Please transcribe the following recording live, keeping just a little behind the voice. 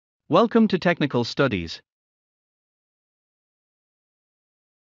Welcome to Technical Studies.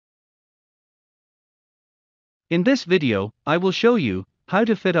 In this video, I will show you how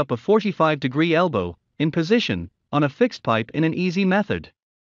to fit up a 45-degree elbow in position on a fixed pipe in an easy method.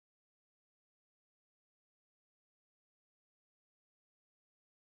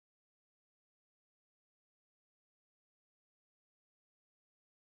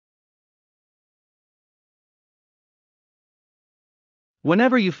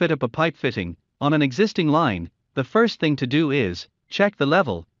 Whenever you fit up a pipe fitting on an existing line, the first thing to do is check the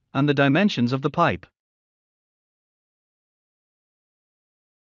level and the dimensions of the pipe.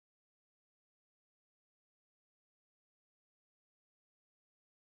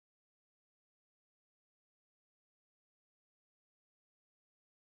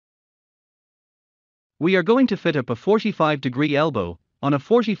 We are going to fit up a 45-degree elbow on a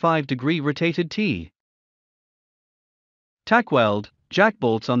 45-degree rotated T. Tack weld jack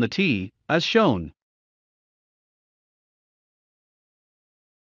bolts on the T, as shown.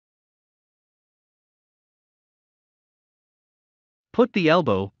 Put the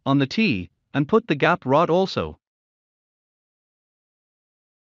elbow on the T and put the gap rod also.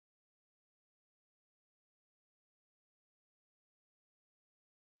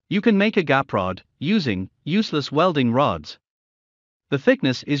 You can make a gap rod using useless welding rods. The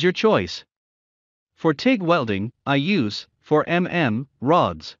thickness is your choice. For TIG welding, I use 4mm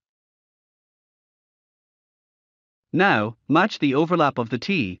rods. Now, match the overlap of the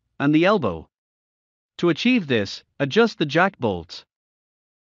T and the elbow. To achieve this, adjust the jack bolts.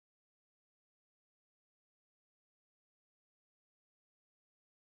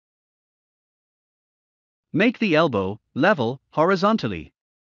 Make the elbow level horizontally.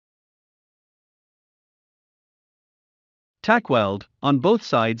 Tack weld on both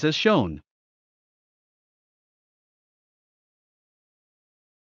sides as shown.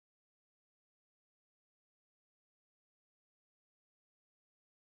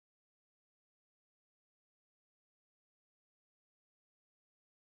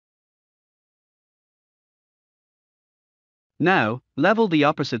 Now, level the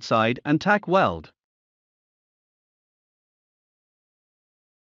opposite side and tack weld.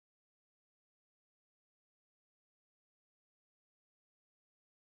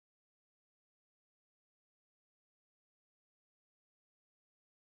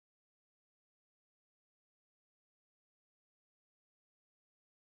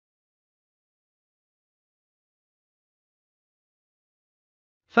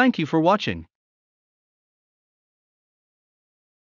 Thank you for watching.